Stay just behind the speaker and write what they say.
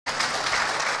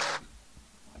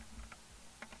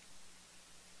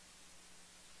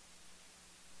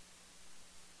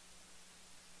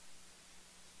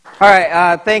All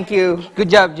right, thank you.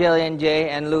 Good job, Jillian, Jay,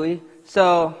 and Louie.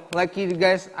 So, like you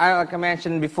guys, like I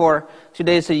mentioned before,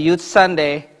 today is a Youth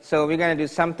Sunday, so we're going to do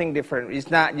something different.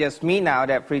 It's not just me now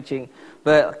that preaching,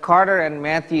 but Carter and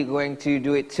Matthew going to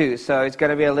do it too. So it's going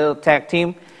to be a little tag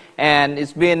team, and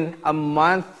it's been a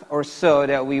month or so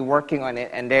that we're working on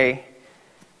it, and it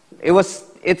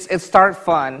started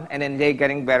fun, and then they're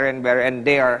getting better and better, and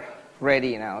they are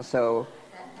ready now. So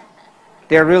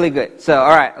they're really good. So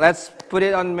all right, let's put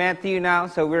it on Matthew now.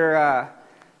 So we're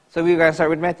going to start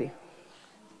with Matthew.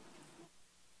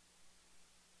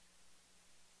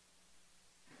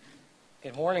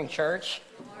 Good morning, church.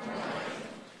 Good morning.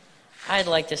 I'd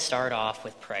like to start off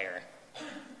with prayer.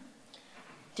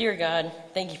 Dear God,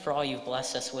 thank you for all you've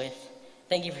blessed us with.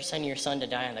 Thank you for sending your Son to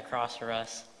die on the cross for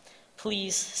us.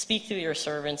 Please speak through your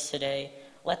servants today.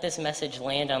 Let this message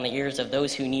land on the ears of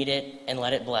those who need it, and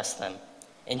let it bless them.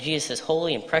 In Jesus'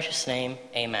 holy and precious name,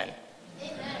 amen.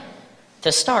 Amen.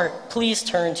 To start, please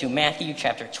turn to Matthew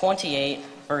chapter 28,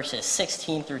 verses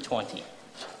 16 through 20.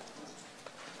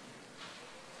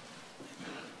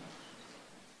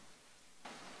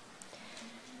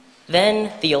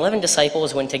 Then the 11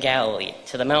 disciples went to Galilee,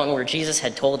 to the mountain where Jesus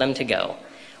had told them to go.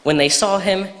 When they saw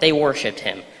him, they worshipped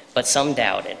him, but some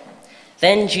doubted.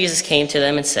 Then Jesus came to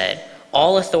them and said,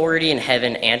 "All authority in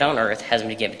heaven and on earth has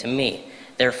been given to me.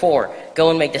 Therefore, go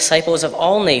and make disciples of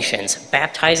all nations,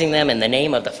 baptizing them in the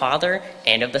name of the Father,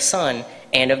 and of the Son,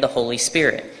 and of the Holy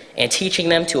Spirit, and teaching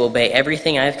them to obey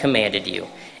everything I have commanded you.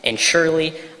 And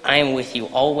surely I am with you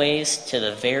always to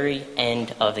the very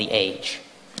end of the age."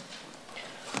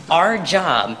 Our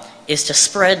job is to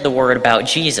spread the word about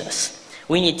Jesus.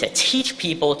 We need to teach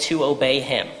people to obey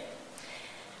him.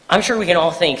 I'm sure we can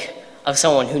all think of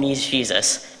someone who needs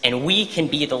Jesus, and we can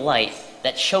be the light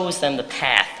that shows them the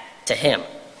path to him.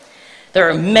 There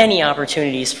are many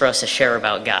opportunities for us to share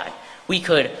about God. We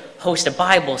could host a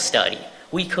Bible study.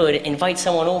 We could invite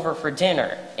someone over for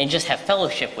dinner and just have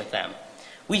fellowship with them.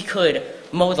 We could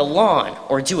mow the lawn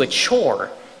or do a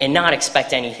chore and not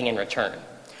expect anything in return.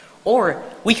 Or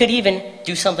we could even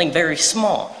do something very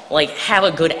small, like have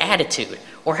a good attitude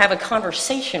or have a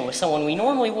conversation with someone we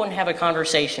normally wouldn't have a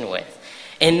conversation with.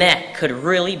 And that could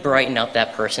really brighten up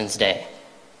that person's day.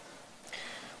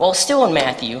 While still in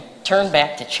Matthew, turn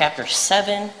back to chapter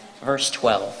 7, verse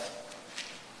 12.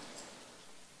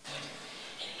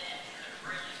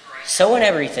 "So in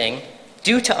everything,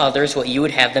 do to others what you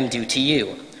would have them do to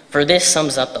you, for this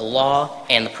sums up the law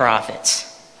and the prophets."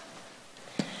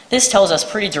 This tells us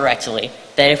pretty directly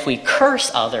that if we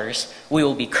curse others, we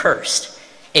will be cursed.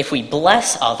 If we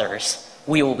bless others,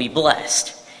 we will be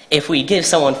blessed. If we give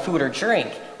someone food or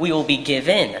drink, we will be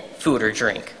given food or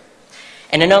drink.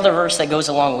 And another verse that goes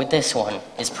along with this one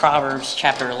is Proverbs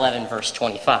chapter 11, verse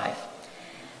 25.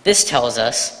 This tells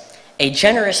us, "A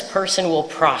generous person will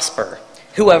prosper.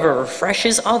 Whoever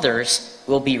refreshes others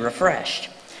will be refreshed."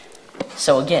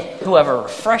 So again, whoever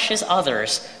refreshes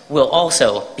others will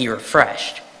also be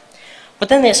refreshed. But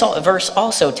then this verse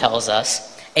also tells us,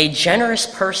 "A generous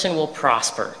person will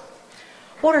prosper."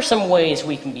 What are some ways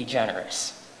we can be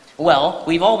generous? Well,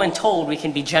 we've all been told we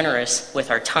can be generous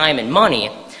with our time and money,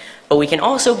 but we can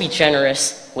also be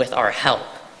generous with our help.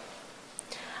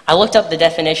 I looked up the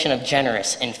definition of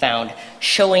generous and found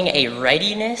showing a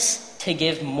readiness to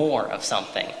give more of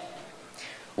something.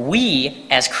 We,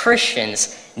 as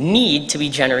Christians, need to be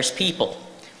generous people.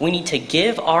 We need to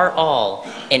give our all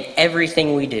in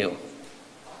everything we do.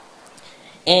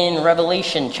 In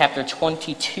Revelation chapter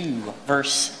 22,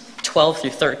 verse 12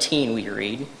 through 13, we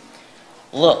read,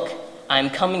 "Look, I am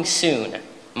coming soon.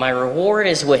 My reward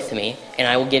is with me, and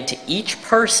I will give to each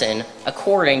person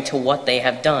according to what they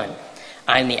have done.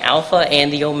 I am the Alpha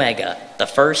and the Omega, the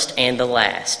first and the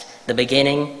last, the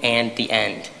beginning and the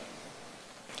end."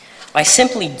 By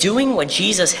simply doing what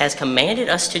Jesus has commanded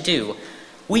us to do,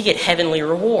 we get heavenly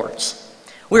rewards.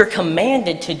 We're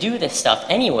commanded to do this stuff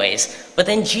anyways, but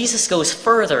then Jesus goes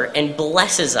further and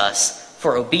blesses us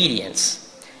for obedience.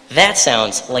 That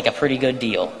sounds like a pretty good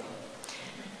deal.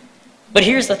 But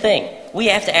here's the thing. We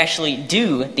have to actually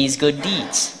do these good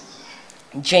deeds.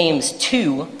 James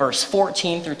 2, verse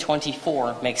 14 through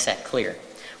 24 makes that clear.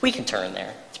 We can turn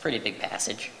there. It's a pretty big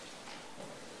passage.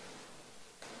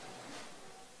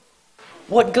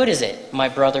 "What good is it, my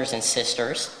brothers and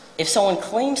sisters, if someone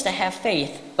claims to have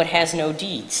faith but has no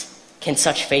deeds? Can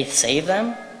such faith save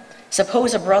them?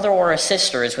 Suppose a brother or a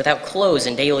sister is without clothes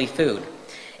and daily food.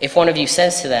 If one of you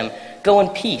says to them, 'Go in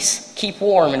peace, keep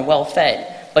warm and well fed,'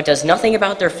 but does nothing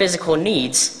about their physical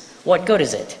needs, what good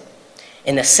is it?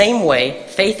 In the same way,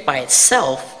 faith by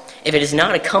itself, if it is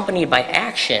not accompanied by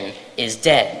action, is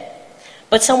dead.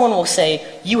 But someone will say,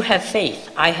 "You have faith,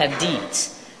 I have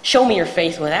deeds. Show me your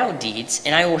faith without deeds,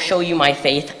 and I will show you my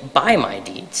faith by my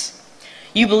deeds."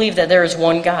 You believe that there is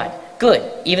one God. Good,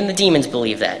 even the demons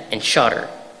believe that and shudder.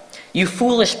 You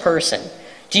foolish person,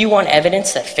 do you want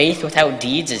evidence that faith without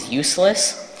deeds is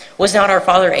useless? Was not our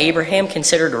father Abraham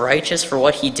considered righteous for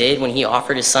what he did when he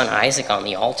offered his son Isaac on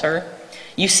the altar?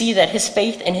 You see that his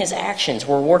faith and his actions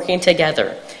were working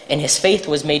together, and his faith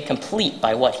was made complete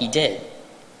by what he did.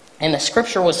 And the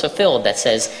scripture was fulfilled that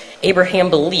says, Abraham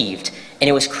believed, and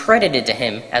it was credited to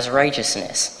him as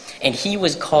righteousness, and he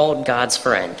was called God's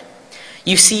friend.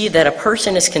 You see that a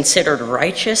person is considered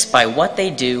righteous by what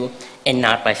they do and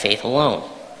not by faith alone.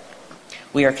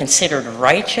 We are considered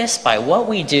righteous by what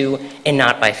we do and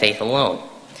not by faith alone.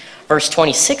 Verse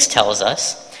 26 tells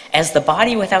us, as the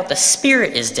body without the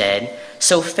spirit is dead,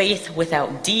 so faith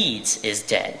without deeds is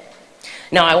dead.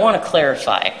 Now I want to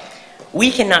clarify,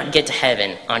 we cannot get to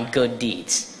heaven on good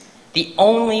deeds. The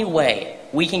only way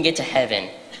we can get to heaven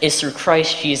is through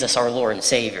Christ Jesus our Lord and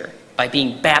Savior, by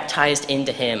being baptized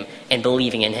into him and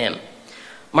believing in him.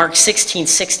 Mark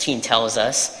 16:16 tells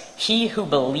us, he who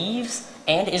believes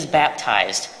and is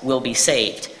baptized will be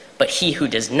saved, but he who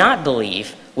does not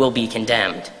believe will be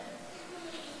condemned.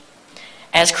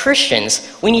 As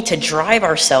Christians, we need to drive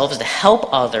ourselves to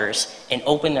help others and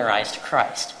open their eyes to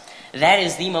Christ. That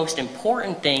is the most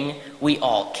important thing we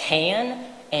all can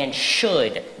and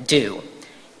should do,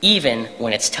 even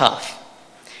when it's tough.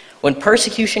 When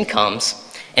persecution comes,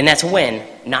 and that's when,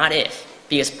 not if,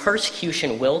 because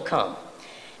persecution will come,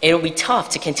 it'll be tough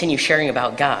to continue sharing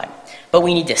about God, but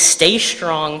we need to stay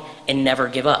strong and never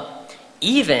give up,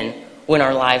 even when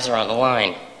our lives are on the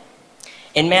line.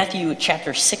 In Matthew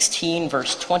chapter 16,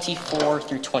 verse 24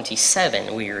 through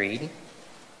 27, we read,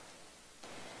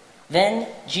 Then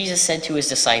Jesus said to his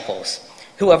disciples,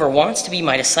 Whoever wants to be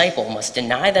my disciple must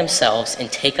deny themselves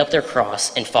and take up their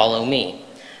cross and follow me.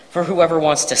 For whoever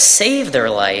wants to save their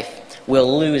life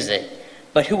will lose it,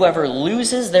 but whoever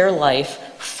loses their life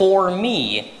for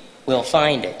me will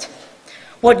find it.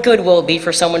 What good will it be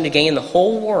for someone to gain the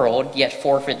whole world yet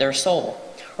forfeit their soul?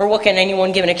 Or what can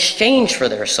anyone give in exchange for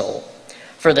their soul?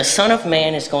 For the Son of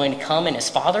Man is going to come in his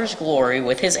Father's glory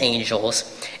with his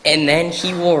angels, and then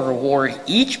he will reward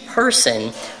each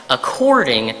person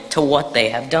according to what they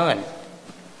have done.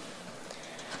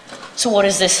 So what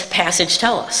does this passage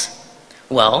tell us?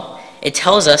 Well, it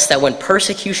tells us that when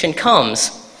persecution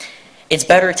comes, it's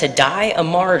better to die a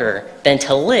martyr than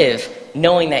to live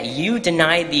knowing that you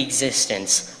denied the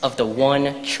existence of the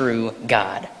one true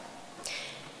God.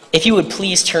 If you would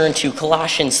please turn to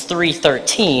Colossians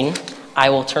 3:13, I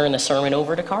will turn the sermon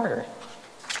over to Carter.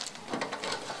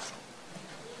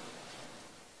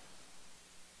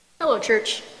 Hello,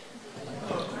 church.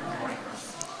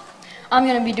 I'm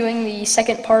going to be doing the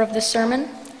second part of this sermon.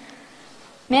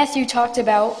 Matthew talked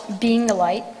about being the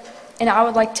light, and I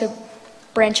would like to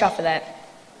branch off of that.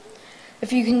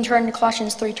 If you can turn to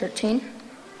Colossians 3:13.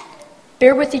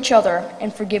 Bear with each other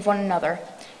and forgive one another.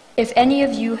 If any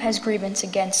of you has grievance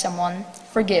against someone,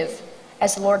 forgive,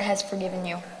 as the Lord has forgiven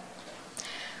you.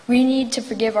 We need to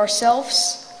forgive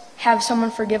ourselves, have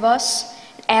someone forgive us,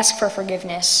 and ask for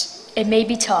forgiveness. It may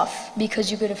be tough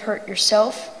because you could have hurt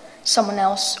yourself, someone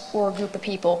else, or a group of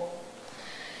people.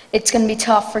 It's going to be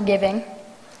tough forgiving,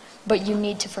 but you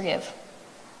need to forgive.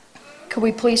 Could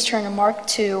we please turn to Mark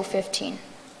 2:15?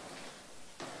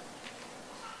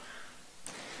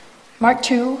 Mark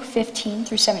 2:15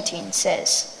 through 17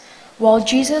 says, While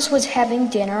Jesus was having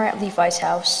dinner at Levi's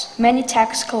house, many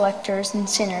tax collectors and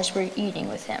sinners were eating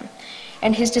with him,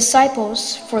 and his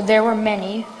disciples, for there were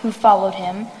many who followed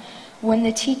him. When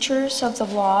the teachers of the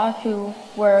law, who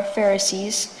were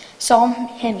Pharisees, saw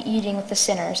him eating with the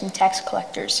sinners and tax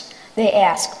collectors, they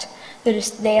asked the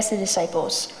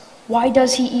disciples, Why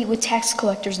does he eat with tax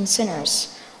collectors and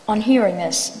sinners? On hearing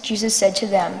this, Jesus said to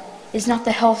them, It is not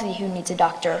the healthy who needs a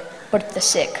doctor, but the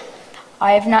sick.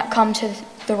 I have not come to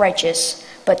the righteous,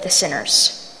 but the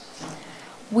sinners.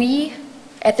 We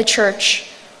at the church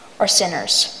are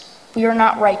sinners. We are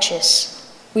not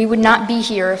righteous. We would not be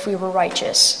here if we were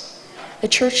righteous. The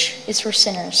church is for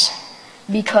sinners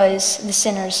because the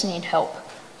sinners need help,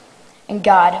 and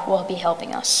God will be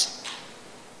helping us.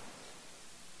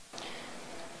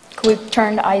 Could we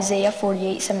turn to Isaiah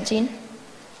 48:17?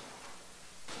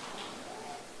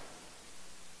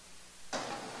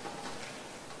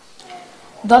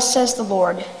 Thus says the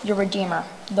Lord, your Redeemer,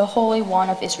 the Holy One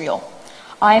of Israel.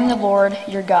 I am the Lord,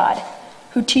 your God,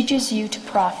 who teaches you to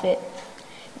profit,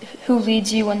 who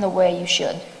leads you in the way you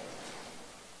should.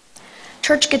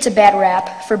 Church gets a bad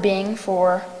rap for being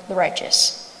for the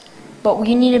righteous, but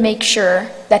we need to make sure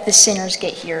that the sinners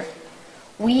get here.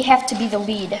 we have to be the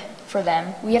lead for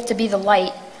them. We have to be the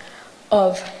light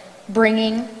of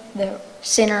bringing the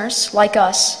sinners like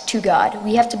us to God.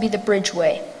 We have to be the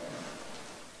bridgeway.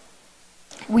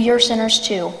 We are sinners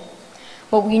too,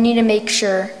 but we need to make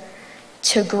sure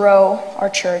to grow our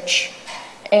church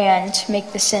and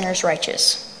make the sinners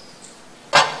righteous.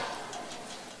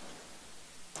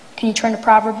 Can you turn to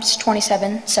Proverbs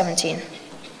 27:17?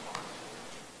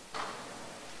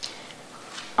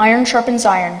 Iron sharpens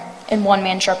iron, and one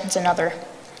man sharpens another.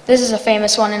 This is a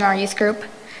famous one in our youth group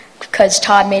because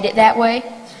Todd made it that way.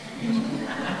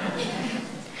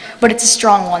 But it's a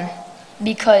strong one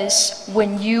because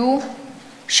when you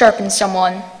sharpen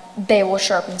someone, they will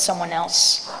sharpen someone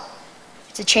else.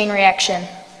 It's a chain reaction.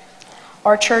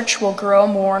 Our church will grow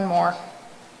more and more.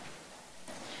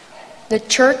 The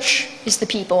church is the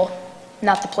people,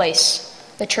 not the place.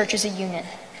 The church is a unit.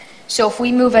 So if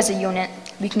we move as a unit,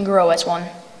 we can grow as one.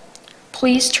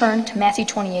 Please turn to Matthew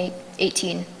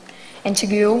 28:18, and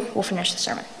Tagu will finish the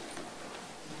sermon.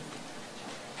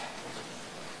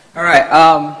 All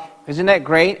right, isn't that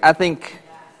great? I think,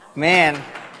 man,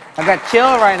 I got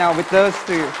chill right now with those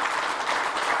two.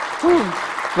 Whew.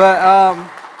 But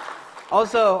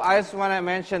also, I just want to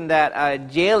mention that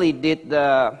Jaylee did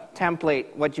the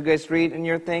template, what you guys read in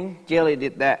your thing. Jaylee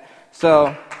did that.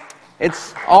 So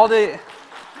it's all the,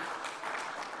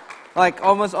 like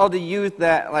almost all the youth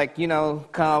that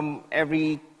come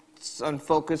every on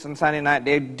Focus on Sunday night.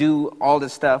 They do all the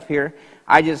stuff here.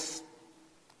 I just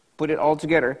put it all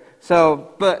together. So,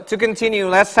 but to continue,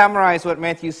 let's summarize what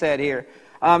Matthew said here.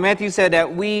 Matthew said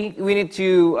that we need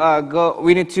to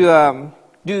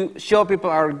show people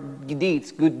our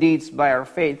deeds, good deeds by our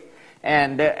faith,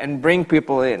 and bring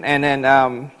people in, and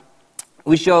then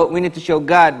we need to show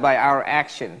God by our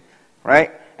action,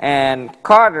 right? And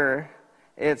Carter,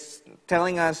 it's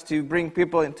telling us to bring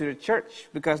people into the church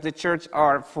because the church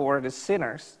are for the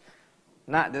sinners,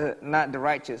 not the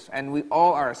righteous, and we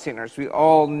all are sinners. We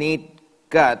all need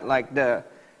God, like the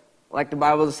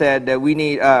Bible said that we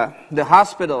need the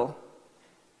hospital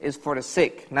is for the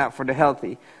sick, not for the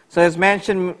healthy. So as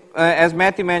Matthew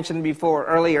mentioned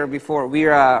earlier, we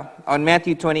are on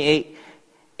Matthew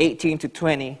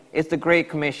 28:18-20. It's the Great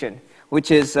Commission,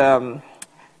 which is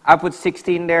I put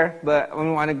 16 there, but we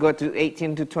want to go to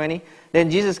 18-20. Then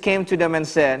Jesus came to them and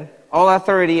said, "All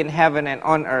authority in heaven and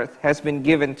on earth has been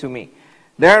given to me.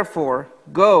 Therefore,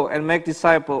 go and make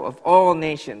disciples of all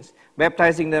nations,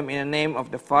 baptizing them in the name of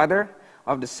the Father,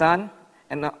 of the Son,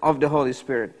 and of the Holy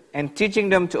Spirit, and teaching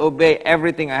them to obey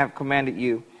everything I have commanded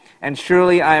you. And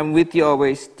surely I am with you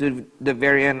always to the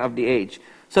very end of the age."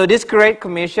 So this Great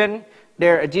Commission,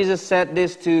 Jesus said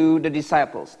this to the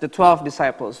disciples, the 12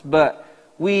 disciples. But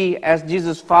we, as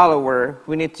Jesus' follower,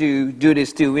 we need to do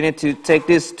this too. We need to take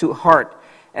this to heart,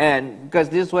 and because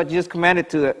this is what Jesus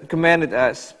commanded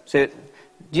us. So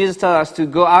Jesus told us to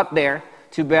go out there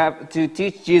to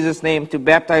teach Jesus' name, to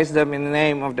baptize them in the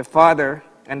name of the Father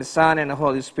and the Son and the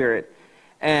Holy Spirit.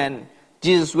 And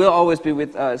Jesus will always be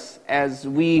with us, as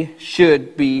we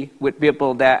should be with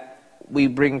people that we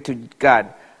bring to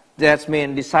God. That's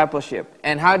mean discipleship.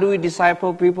 And how do we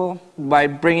disciple people? By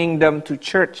bringing them to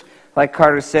church, like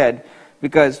Carter said,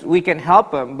 because we can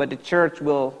help them, but the church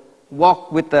will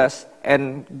walk with us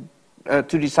and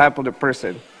to disciple the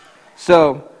person.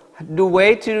 So the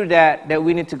way to do that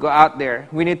we need to go out there.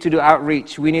 We need to do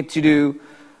outreach. We need to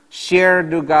share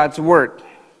God's word.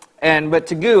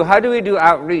 But how do we do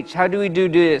outreach? How do we do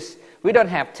this? We don't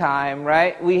have time,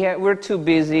 right? We're too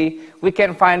busy. We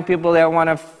can't find people that want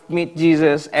to meet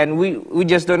Jesus, and we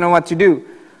just don't know what to do.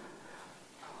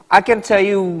 I can tell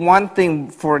you one thing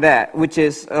for that, which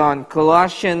is on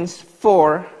Colossians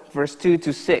 4, verse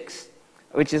 2-6,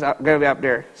 which is going to be up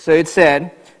there. So it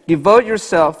said, "Devote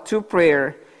yourself to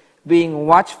prayer, being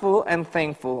watchful and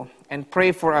thankful, and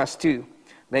pray for us too,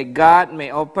 that God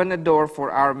may open the door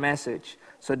for our message,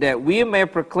 so that we may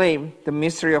proclaim the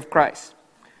mystery of Christ,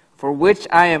 for which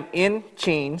I am in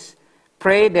chains.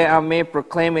 Pray that I may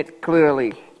proclaim it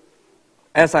clearly,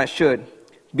 as I should.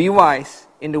 Be wise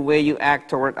in the way you act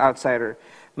toward outsiders.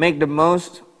 Make the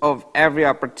most of every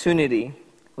opportunity.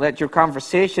 Let your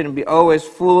conversation be always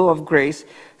full of grace,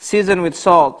 seasoned with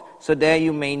salt, so that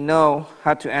you may know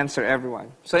how to answer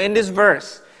everyone." So in this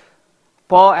verse,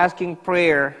 Paul asking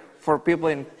prayer for people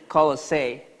in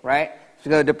Colossae, right?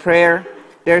 So the prayer,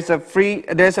 there's a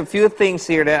few things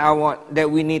here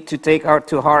that we need to take out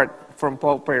to heart from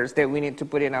Paul's prayers that we need to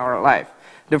put in our life.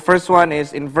 The first one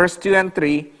is in verse 2 and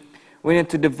 3, we need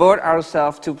to devote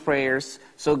ourselves to prayers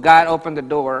so God opened the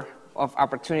door of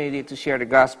opportunity to share the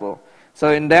gospel.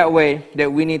 So in that way,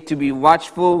 that we need to be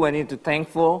watchful, we need to be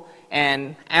thankful,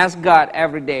 and ask God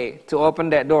every day to open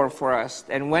that door for us.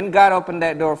 And when God opened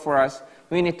that door for us,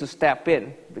 we need to step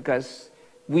in because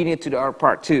we need to do our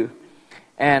part too.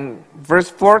 And verse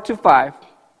 4 to 5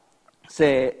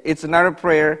 say it's another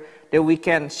prayer that we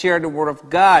can share the word of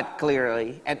God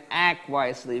clearly and act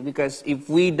wisely. Because if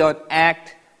we don't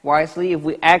act wisely, if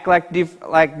we act like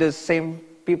the same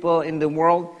people in the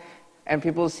world, and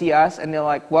people see us and they're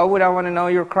like, why would I want to know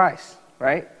you're Christ,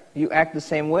 right? You act the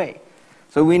same way.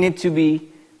 So we need to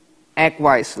act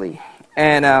wisely.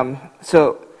 And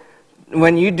so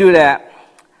when you do that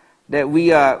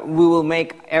we will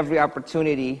make every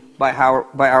opportunity by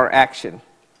our action.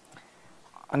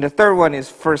 And the third one is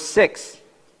verse 6.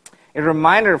 A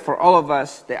reminder for all of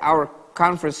us that our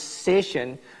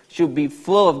conversation should be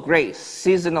full of grace,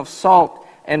 seasoned of salt,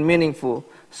 and meaningful.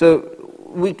 So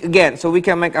we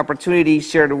can make opportunity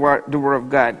share the word of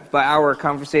God by our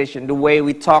conversation, the way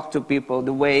we talk to people,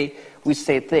 the way we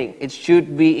say things. It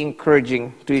should be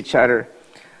encouraging to each other.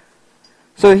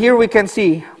 So here we can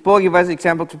see Paul give us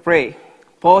example to pray.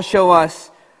 Paul show us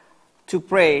to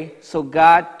pray so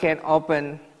God can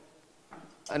open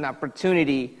an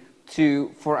opportunity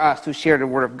for us to share the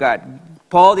word of God.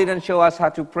 Paul didn't show us how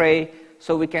to pray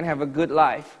so we can have a good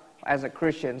life as a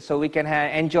Christian, so we can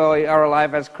enjoy our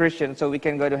life as Christians, so we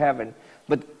can go to heaven.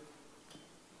 But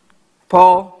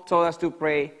Paul told us to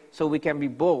pray so we can be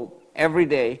bold every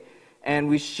day, and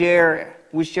we share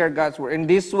God's word in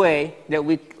this way that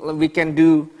we can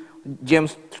do.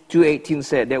 James 2:18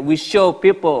 said that we show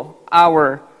people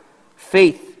our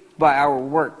faith by our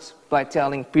works, by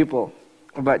telling people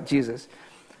about Jesus.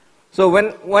 So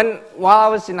while I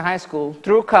was in high school,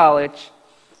 through college,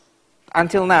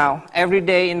 until now, every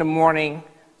day in the morning,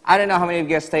 I don't know how many of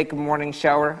you guys take a morning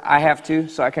shower. I have to,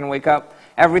 so I can wake up.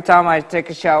 Every time I take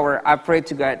a shower, I pray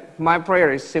to God. My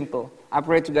prayer is simple. I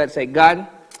pray to God, say, God,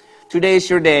 today is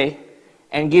your day,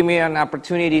 and give me an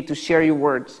opportunity to share your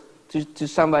words to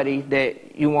somebody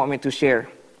that you want me to share.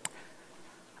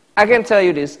 I can tell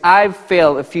you this, I've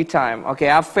failed a few times, okay?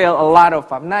 I've failed a lot of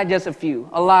times, not just a few,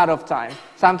 a lot of times.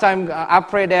 Sometimes I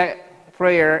pray that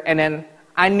prayer, and then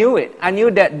I knew it. I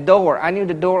knew that door. I knew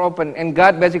the door open, and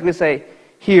God basically say,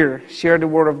 here, share the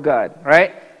word of God,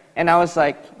 right? And I was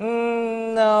like,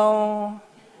 no,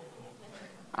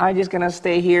 I'm just going to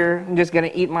stay here. I'm just going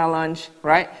to eat my lunch,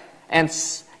 right? And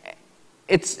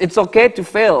it's okay to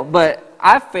fail, but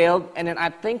I failed, and then I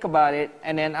think about it,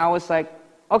 and then I was like,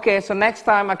 okay, so next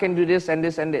time I can do this and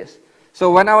this and this.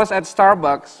 So when I was at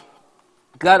Starbucks,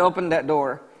 God opened that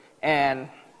door, and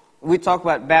we talked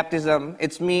about baptism.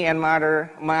 It's me and my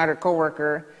other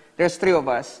coworker. There's three of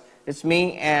us. It's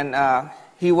me, and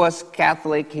he was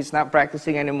Catholic. He's not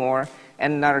practicing anymore,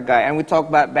 and another guy. And we talked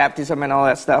about baptism and all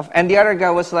that stuff. And the other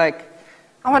guy was like,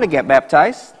 I want to get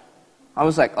baptized. I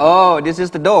was like, oh, this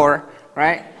is the door,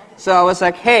 right? So I was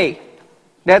like, hey,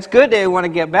 that's good that you want to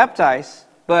get baptized,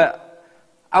 but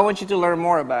I want you to learn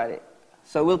more about it.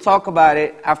 So we'll talk about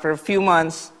it after a few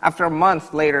months. After a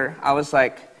month later, I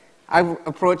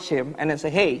approached him and I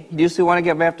said, hey, do you still want to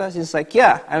get baptized? He's like,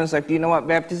 yeah. And I was like, do you know what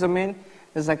baptism means?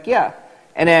 He's like, yeah.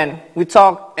 And then we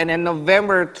talked, and in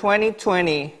November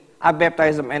 2020, I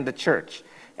baptized him in the church.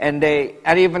 And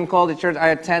I even called the church I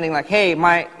attending, like, hey,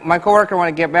 my coworker want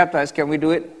to get baptized. Can we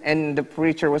do it? And the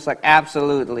preacher was like,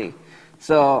 absolutely.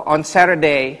 So on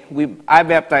Saturday, I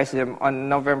baptized him on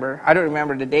November. I don't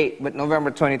remember the date, but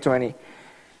November 2020.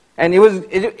 And it was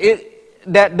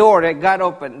that door that God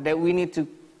opened that we need to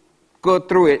go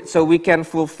through it so we can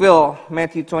fulfill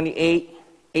Matthew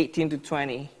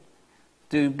 28:18-20,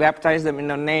 to baptize them in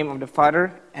the name of the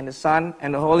Father and the Son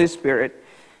and the Holy Spirit,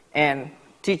 and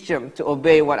teach them to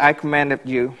obey what I commanded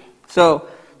you. So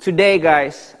today,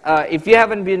 guys, if you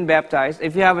haven't been baptized,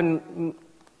 if you haven't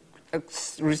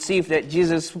received that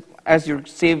Jesus as your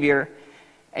Savior,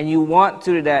 and you want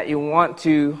to do that, you want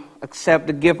to accept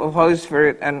the gift of Holy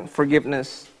Spirit and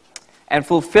forgiveness, and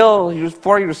fulfill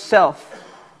for yourself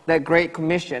that great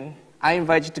commission, I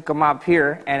invite you to come up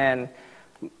here, and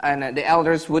the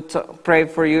elders would pray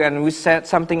for you, and we set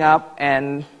something up,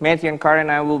 and Matthew and Karen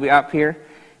and I will be up here.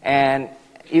 And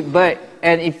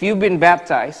if you've been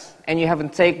baptized and you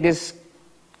haven't taken this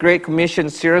Great Commission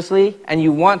seriously, and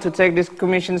you want to take this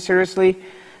commission seriously,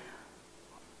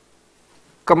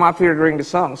 come up here during the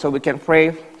song so we can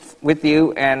pray with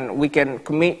you, and we can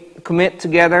commit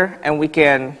together, and we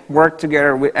can work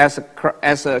together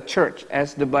as a church,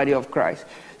 as the body of Christ.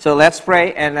 So let's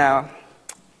pray, and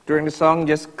during the song,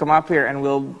 just come up here and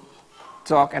we'll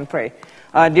talk and pray.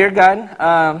 Dear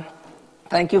God,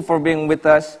 thank you for being with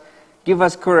us. Give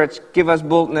us courage, give us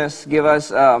boldness, give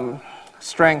us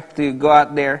strength to go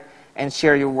out there and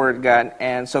share your word, God,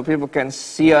 and so people can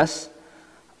see us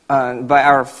by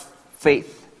our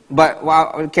faith. But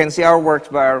we can see our works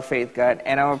by our faith, God.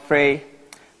 And I will pray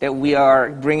that we are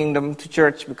bringing them to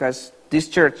church, because this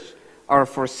church are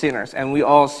for sinners, and we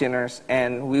all sinners,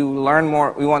 and we will learn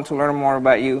more. We want to learn more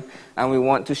about you, and we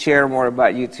want to share more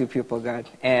about you to people, God.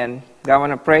 And God, I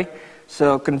want to pray.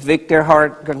 So convict their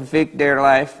heart, convict their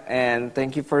life, and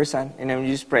thank you for your Son. In the name of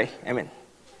Jesus, pray. Amen.